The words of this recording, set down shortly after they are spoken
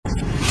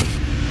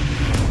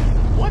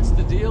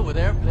deal with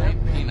airplane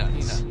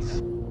peanuts.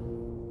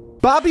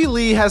 Bobby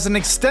Lee has an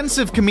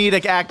extensive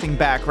comedic acting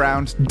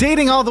background,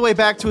 dating all the way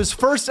back to his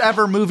first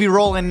ever movie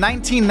role in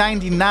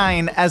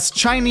 1999 as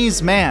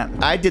Chinese Man.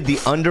 I did the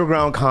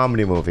underground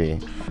comedy movie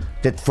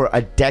that for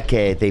a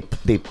decade they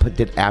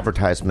did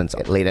advertisements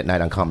late at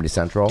night on Comedy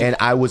Central, and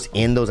I was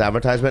in those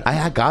advertisements.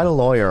 I got a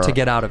lawyer to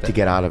get out of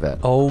it.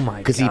 Oh my god!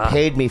 Because he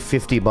paid me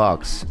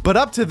 $50. But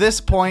up to this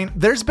point,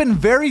 there's been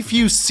very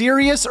few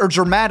serious or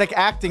dramatic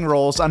acting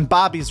roles on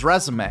Bobby's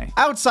resume,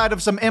 outside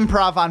of some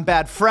improv on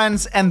Bad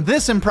Friends and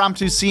this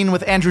impromptu scene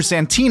with Andrew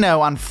Santino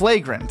on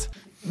Flagrant.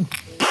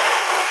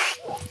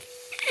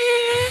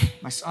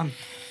 My son,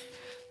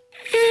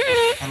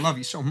 I love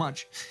you so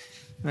much,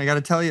 and I gotta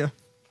tell you,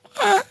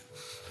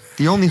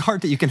 the only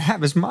heart that you can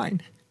have is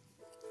mine.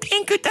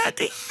 Thank you,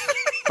 Daddy.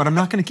 But I'm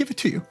not going to give it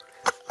to you.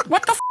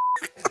 What the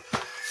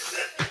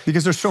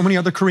Because there's so many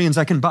other Koreans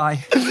I can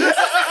buy.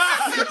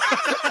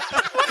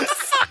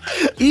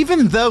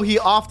 Even though he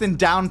often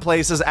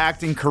downplays his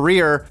acting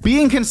career,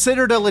 being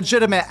considered a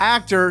legitimate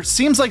actor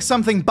seems like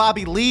something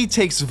Bobby Lee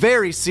takes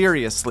very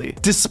seriously,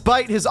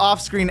 despite his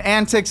off-screen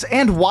antics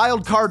and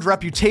wild card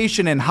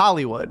reputation in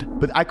Hollywood.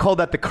 But I call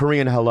that the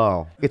Korean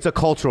hello. It's a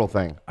cultural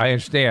thing. I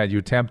understand you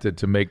attempted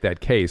to make that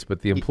case,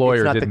 but the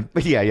employer didn't.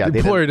 The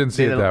employer didn't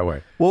see it that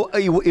way. Well,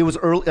 it was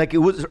early. Like it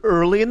was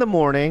early in the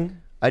morning.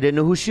 I didn't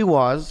know who she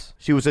was.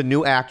 She was a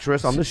new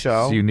actress on the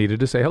show. So you needed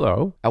to say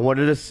hello. I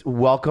wanted to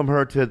welcome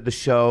her to the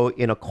show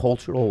in a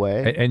cultural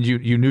way. And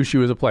you knew she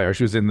was a player.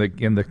 She was in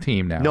the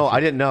team now. No,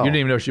 I didn't know. You didn't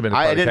even know she'd been a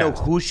part I of the didn't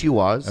cast. know who she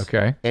was.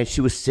 Okay. And she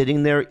was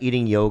sitting there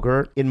eating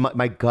yogurt. In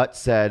my gut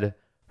said,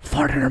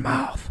 fart in her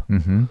mouth.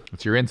 Mm-hmm.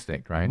 It's your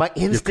instinct, right? My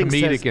instinct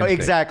your comedic says, instinct.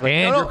 exactly.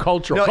 And your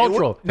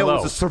cultural. It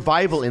was a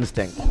survival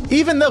instinct.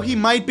 Even though he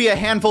might be a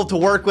handful to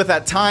work with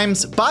at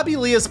times, Bobby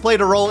Lee has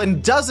played a role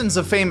in dozens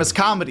of famous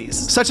comedies,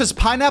 such as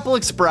Pineapple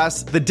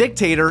Express, The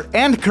Dictator,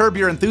 and Curb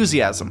Your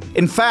Enthusiasm.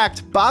 In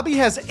fact, Bobby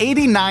has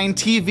 89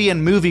 TV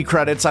and movie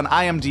credits on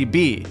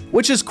IMDb,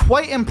 which is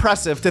quite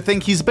impressive to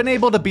think he's been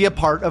able to be a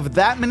part of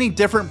that many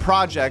different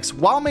projects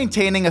while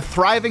maintaining a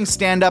thriving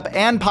stand-up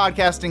and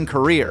podcasting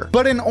career.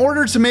 But in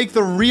order to make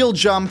the real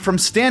jump from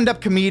stand-up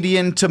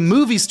comedian to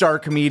movie star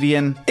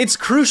comedian, it's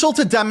crucial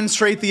to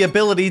demonstrate the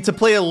ability to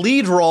play a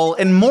lead role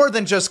in more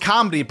than just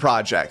comedy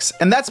projects,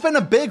 and that's been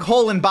a big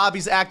hole in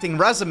Bobby's acting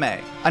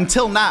resume,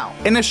 until now.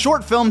 In a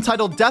short film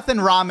titled Death and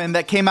Ramen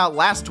that came out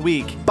last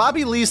week,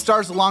 Bobby Lee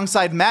stars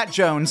alongside Matt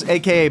Jones,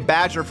 aka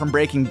Badger from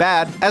Breaking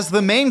Bad, as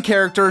the main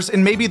characters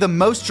in maybe the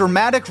most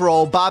dramatic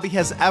role Bobby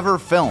has ever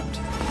filmed.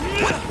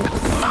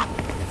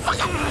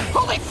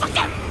 Holy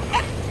fucking!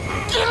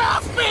 Get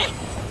off me!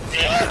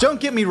 Don't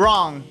get me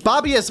wrong,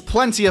 Bobby has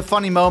plenty of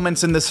funny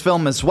moments in this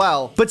film as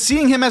well, but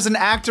seeing him as an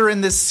actor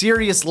in this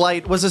serious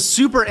light was a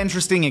super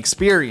interesting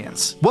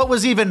experience. What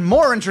was even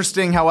more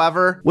interesting,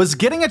 however, was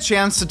getting a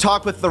chance to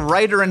talk with the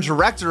writer and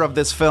director of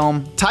this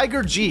film,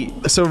 Tiger G.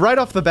 So right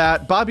off the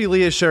bat, Bobby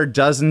Lee has shared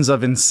dozens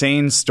of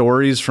insane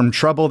stories from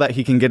trouble that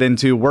he can get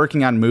into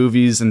working on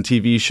movies and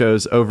TV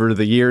shows over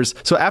the years.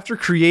 So after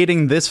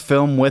creating this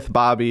film with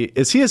Bobby,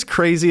 is he as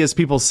crazy as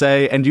people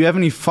say, and do you have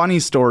any funny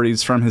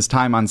stories from his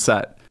time on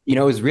set? You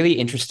know, it was really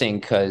interesting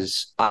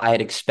because I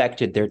had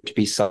expected there to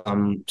be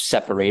some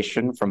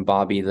separation from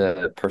Bobby,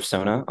 the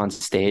persona on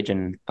stage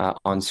and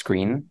on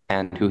screen,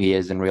 and who he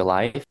is in real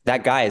life.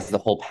 That guy is the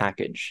whole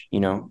package, you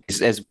know. He's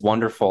as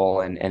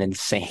wonderful and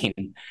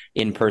insane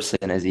in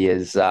person as he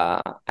is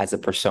as a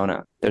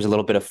persona. There's a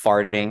little bit of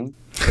farting.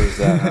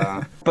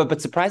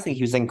 But surprisingly,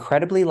 he was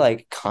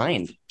incredibly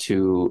kind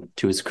to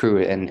his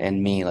crew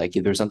and me. Like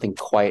there's something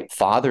quite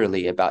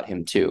fatherly about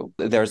him too.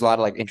 There's a lot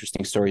of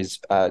interesting stories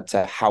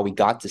to how we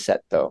got to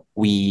set though.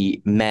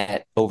 We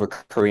met over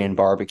Korean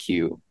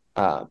barbecue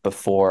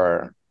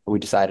before we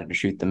decided to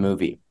shoot the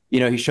movie. You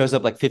know, he shows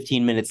up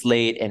 15 minutes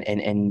late and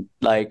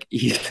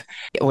he's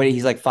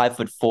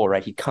 5'4",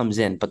 right? He comes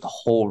in, but the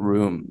whole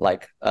room,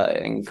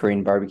 in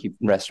Korean barbecue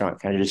restaurant,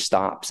 kind of just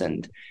stops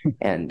and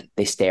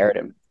they stare at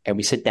him. And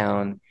we sit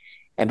down,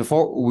 and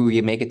before we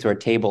make it to our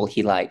table,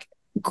 he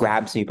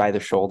grabs me by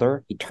the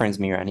shoulder. He turns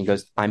me around. He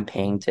goes, "I'm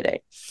paying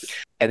today."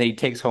 And then he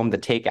takes home the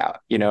takeout,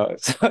 you know?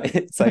 So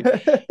it's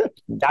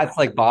that's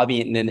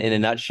Bobby in a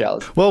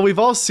nutshell. Well, we've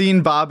all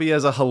seen Bobby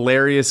as a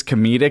hilarious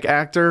comedic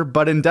actor,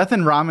 but in Death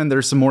and Ramen,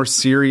 there's some more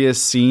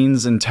serious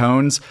scenes and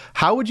tones.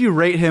 How would you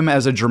rate him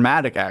as a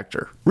dramatic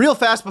actor? Real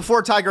fast,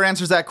 before Tiger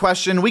answers that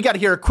question, we got to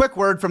hear a quick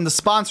word from the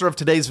sponsor of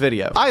today's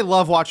video. I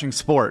love watching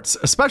sports,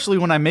 especially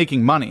when I'm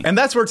making money. And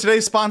that's where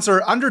today's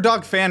sponsor,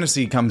 Underdog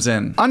Fantasy, comes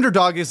in.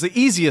 Underdog is the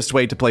easiest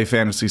way to play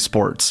fantasy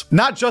sports.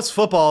 Not just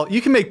football,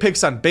 you can make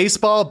picks on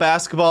baseball,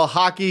 basketball, basketball,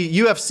 hockey,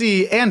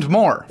 UFC, and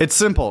more. It's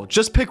simple.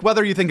 Just pick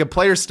whether you think a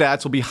player's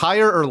stats will be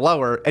higher or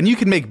lower, and you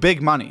can make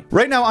big money.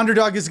 Right now,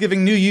 Underdog is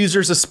giving new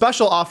users a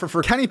special offer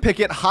for Kenny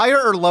Pickett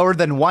higher or lower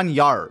than 1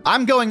 yard.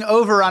 I'm going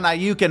over on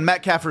Ayuk and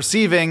Metcalf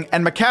receiving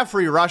and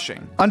McCaffrey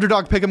rushing.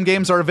 Underdog Pick'em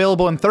games are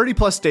available in 30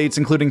 plus states,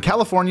 including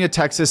California,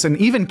 Texas, and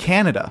even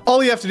Canada.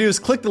 All you have to do is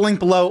click the link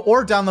below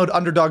or download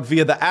Underdog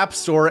via the App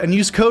Store and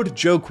use code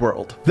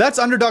JOKEWORLD. That's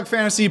Underdog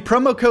Fantasy,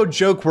 promo code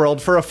JOKEWORLD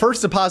for a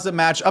first deposit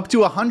match up to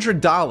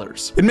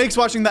 $100. It makes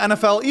watching the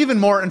NFL even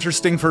more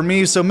interesting for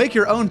me, so make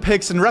your own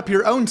picks and rep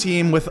your own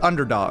team with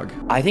Underdog.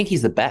 I think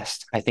he's the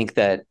best. I think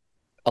that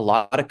a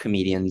lot of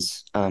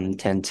comedians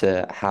tend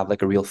to have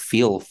like a real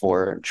feel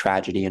for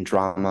tragedy and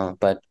drama,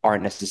 but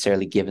aren't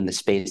necessarily given the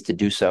space to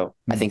do so.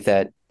 I think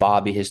that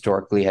Bobby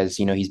historically has,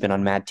 he's been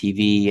on Mad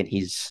TV and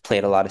he's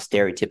played a lot of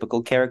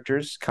stereotypical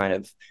characters, kind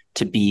of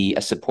to be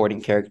a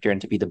supporting character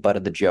and to be the butt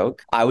of the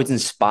joke. I was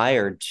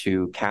inspired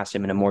to cast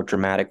him in a more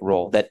dramatic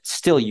role that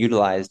still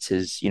utilized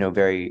his,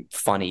 very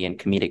funny and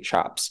comedic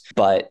chops.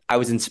 But I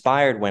was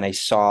inspired when I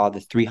saw the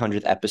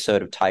 300th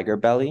episode of Tiger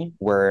Belly,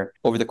 where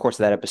over the course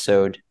of that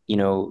episode,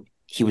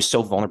 he was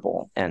so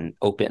vulnerable and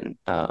open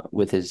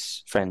with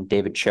his friend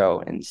David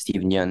Cho and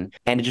Steven Yeun.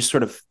 And it just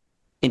sort of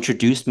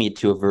introduced me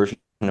to a version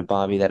of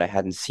Bobby that I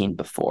hadn't seen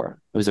before.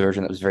 It was a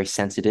version that was very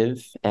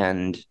sensitive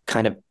and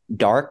kind of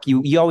dark.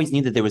 You always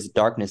knew that there was a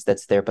darkness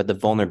that's there, but the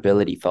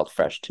vulnerability felt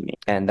fresh to me.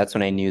 And that's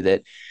when I knew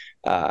that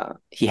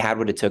he had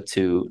what it took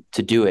to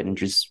do it and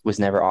just was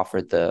never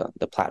offered the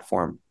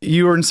platform.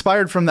 You were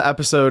inspired from the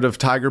episode of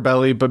Tiger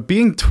Belly, but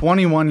being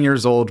 21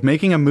 years old,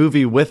 making a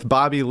movie with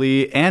Bobby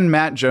Lee and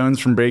Matt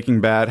Jones from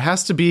Breaking Bad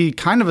has to be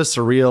kind of a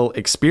surreal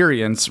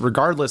experience,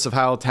 regardless of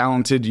how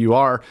talented you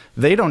are.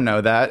 They don't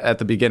know that at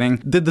the beginning.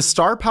 Did the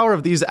star power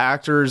of these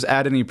actors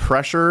add any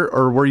pressure,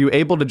 or were you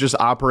able to just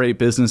operate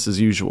business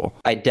as usual?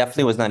 I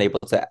definitely was not able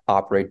to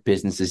operate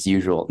business as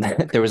usual.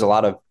 There was a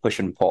lot of push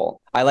and pull.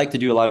 I like to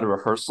do a lot of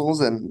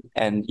rehearsals, and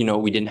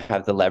we didn't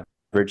have the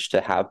leverage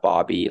to have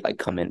Bobby like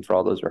come in for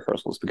all those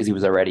rehearsals because he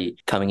was already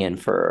coming in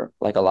for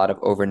like a lot of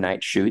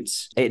overnight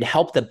shoots. It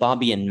helped that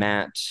Bobby and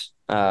Matt,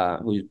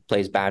 who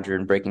plays Badger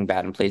in Breaking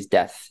Bad and plays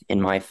Death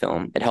in my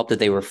film, it helped that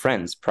they were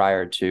friends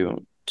prior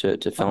to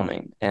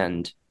filming.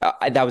 And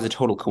that was a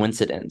total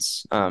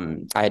coincidence. I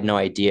had no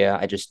idea.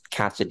 I just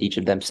casted each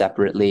of them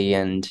separately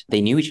and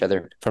they knew each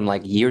other from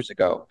like years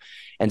ago.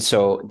 And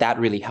so that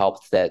really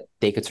helped that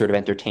they could sort of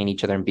entertain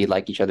each other and be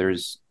like each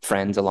other's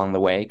friends along the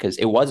way, because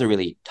it was a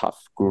really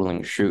tough,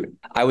 grueling shoot.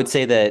 I would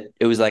say that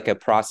it was like a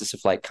process of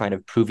like kind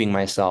of proving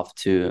myself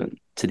to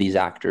these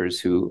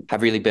actors who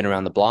have really been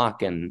around the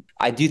block. And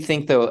I do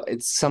think, though,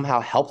 it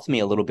somehow helped me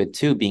a little bit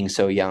too, being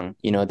so young.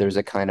 There's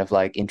a kind of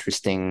like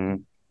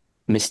interesting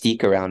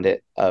mystique around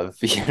it of,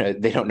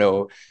 they don't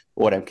know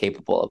what I'm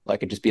capable of. I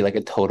could just be like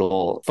a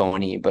total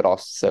phony, but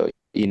also,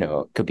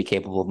 could be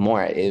capable of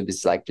more. It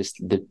was like just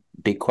the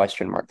big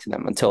question mark to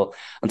them until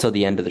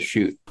the end of the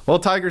shoot. Well,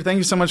 Tiger, thank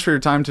you so much for your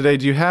time today.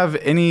 Do you have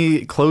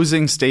any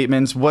closing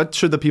statements? What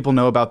should the people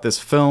know about this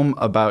film,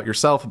 about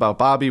yourself, about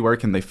Bobby? Where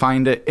can they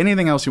find it?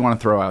 Anything else you want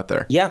to throw out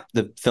there? Yeah,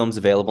 the film's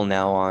available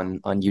now on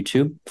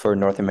YouTube for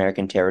North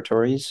American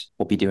territories.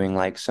 We'll be doing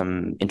like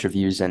some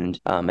interviews and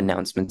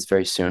announcements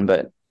very soon,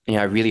 but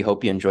I really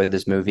hope you enjoy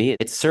this movie.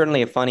 It's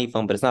certainly a funny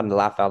film, but it's not a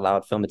laugh out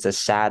loud film. It's as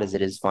sad as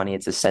it is funny.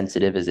 It's as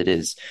sensitive as it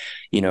is,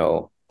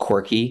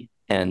 quirky.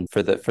 And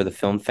for the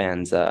film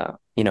fans,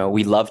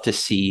 we love to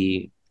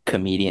see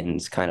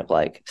comedians kind of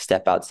like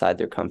step outside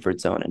their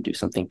comfort zone and do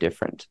something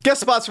different.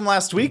 Guest spots from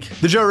last week.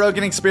 The Joe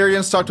Rogan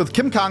Experience talked with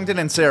Kim Congdon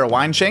and Sarah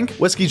Weinshank.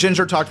 Whiskey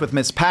Ginger talked with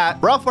Miss Pat.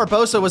 Ralph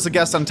Barbosa was a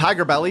guest on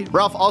Tiger Belly.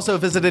 Ralph also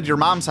visited Your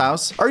Mom's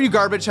House. Are You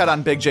Garbage had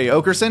on Big J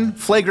Okerson.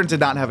 Flagrant did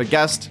not have a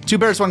guest. Two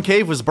Bears One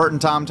Cave was Bert and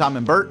Tom, Tom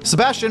and Bert.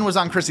 Sebastian was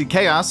on Chrissy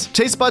Chaos.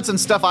 Taste Buds and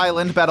Stuff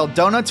Island battled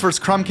Donuts vs.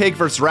 Crumb Cake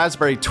vs.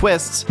 Raspberry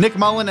Twists. Nick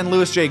Mullen and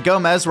Louis J.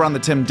 Gomez were on The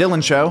Tim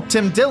Dillon Show.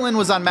 Tim Dillon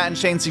was on Matt and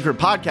Shane's Secret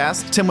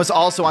Podcast. Tim was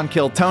also on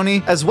Kill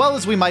Tony, as well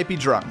as We Might Be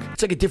Drunk.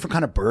 It's like a different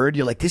kind of bird.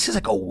 You're like, this is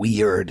like a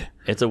weird.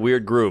 It's a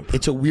weird group.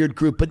 It's a weird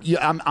group, but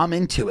I'm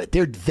into it.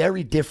 They're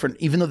very different,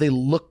 even though they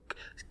look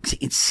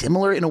it's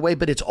similar in a way,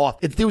 but it's off.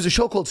 There was a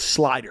show called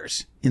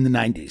Sliders in the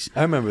 90s.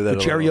 I remember that.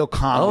 With Jerry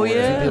O'Connell. Oh,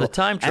 yeah, the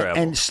time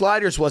travel. And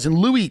Sliders was, and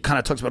Louis kind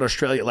of talks about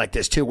Australia like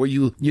this too, where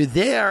you're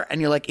there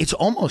and you're like, it's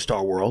almost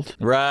our world.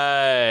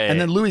 Right.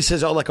 And then Louis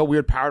says, oh, like a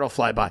weird parrot will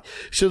fly by.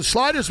 So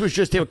Sliders was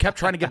just, they kept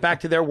trying to get back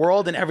to their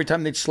world, and every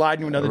time they'd slide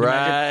into another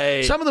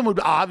dimension. Some of them would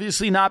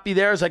obviously not be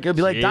theirs, like it would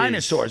be like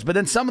dinosaurs. But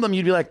then some of them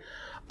you'd be like,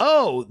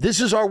 oh,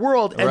 this is our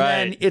world. And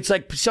then it's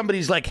like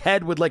somebody's like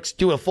head would like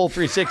do a full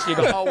 360. You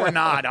go, oh, we're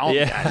not. Oh,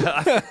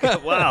 yeah.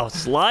 Wow,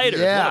 Sliders.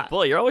 Yeah.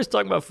 Boy, you're always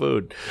talking about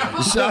food.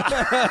 So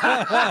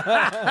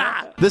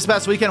this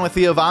past weekend with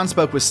Theo Von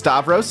spoke with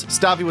Stavros.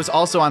 Stavi was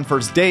also on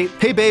First Date.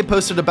 Hey Babe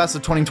posted a best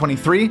of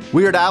 2023.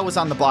 Weird Al was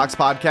on the Blocks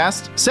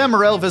podcast. Sam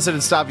Morril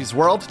visited Stavi's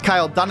world.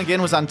 Kyle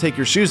Dunnigan was on Take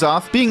Your Shoes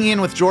Off. Being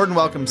Ian with Jordan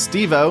welcomes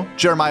Steve-O.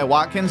 Jeremiah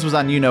Watkins was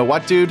on You Know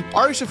What Dude.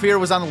 Ari Shafir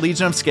was on the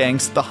Legion of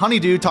Skanks. The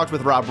Honeydew talked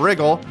with Rob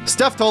Riggle. Crunchyroll,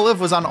 Steph Tolev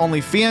was on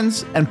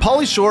OnlyFans, and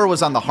Pauly Shore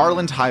was on the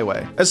Harland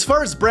Highway. As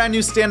far as brand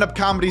new stand-up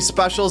comedy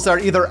specials that are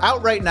either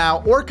out right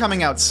now or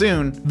coming out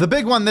soon, the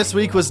big one this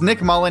week was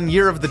Nick Mullen,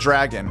 Year of the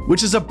Dragon,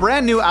 which is a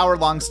brand new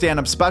hour-long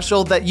stand-up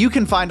special that you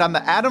can find on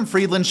the Adam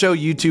Friedland Show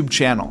YouTube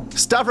channel.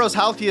 Stavros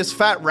Halkias'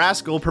 Fat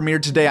Rascal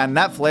premiered today on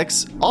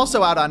Netflix.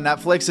 Also out on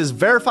Netflix is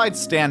Verified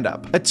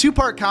Stand-Up, a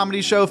two-part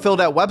comedy show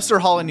filmed at Webster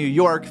Hall in New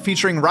York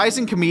featuring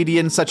rising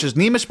comedians such as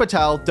Nimish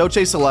Patel,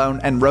 Doce Salone,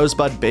 and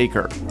Rosebud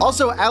Baker.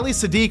 Also, Ali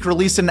Sadiq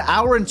released an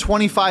hour and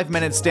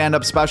 25-minute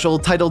stand-up special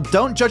titled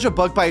Don't Judge a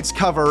Book by Its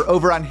Cover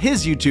over on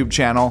his YouTube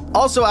channel.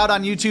 Also out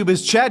on YouTube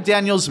is Chad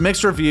Daniels'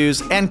 Mixed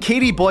Reviews and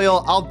Katie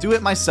Boyle, I'll Do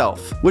It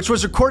Myself, which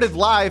was recorded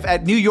live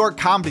at New York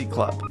Comedy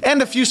Club.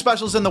 And a few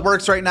specials in the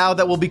works right now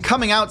that will be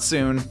coming out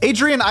soon.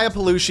 Adrienne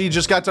Iapolucci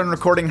just got done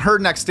recording her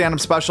next stand-up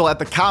special at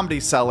the Comedy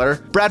Cellar.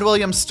 Brad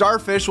Williams'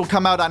 Starfish will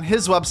come out on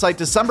his website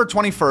December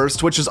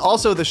 21st, which is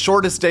also the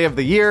shortest day of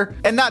the year,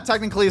 and not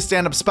technically a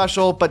stand-up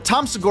special, but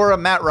Tom Segura,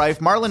 Matt Rife,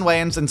 Marlon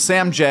Wayans, and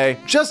Sam J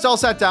just all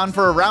sat down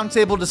for a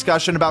roundtable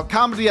discussion about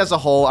comedy as a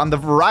whole on the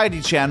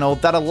Variety channel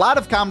that a lot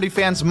of comedy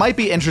fans might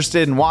be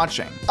interested in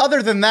watching.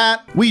 Other than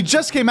that, we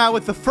just came out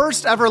with the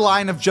first ever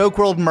line of Joke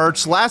World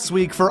merch last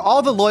week for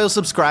all the loyal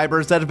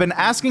subscribers that have been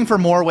asking for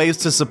more ways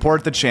to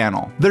support the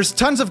channel. There's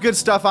tons of good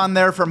stuff on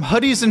there, from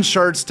hoodies and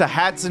shirts to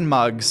hats and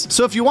mugs,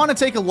 so if you want to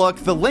take a look,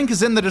 the link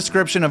is in the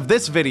description of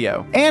this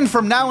video. And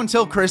from now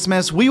until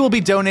Christmas, we will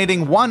be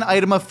donating one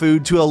item of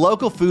food to a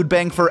local food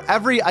bank for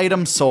every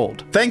item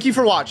sold. Thank you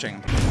for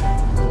watching.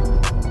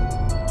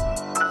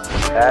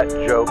 At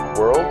Joke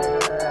World.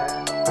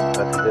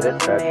 That's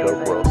it, at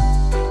Joke World.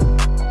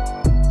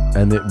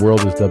 And the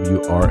world is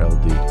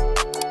WRLD.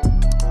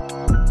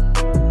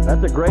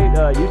 That's a great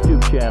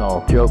YouTube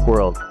channel, Joke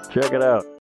World. Check it out.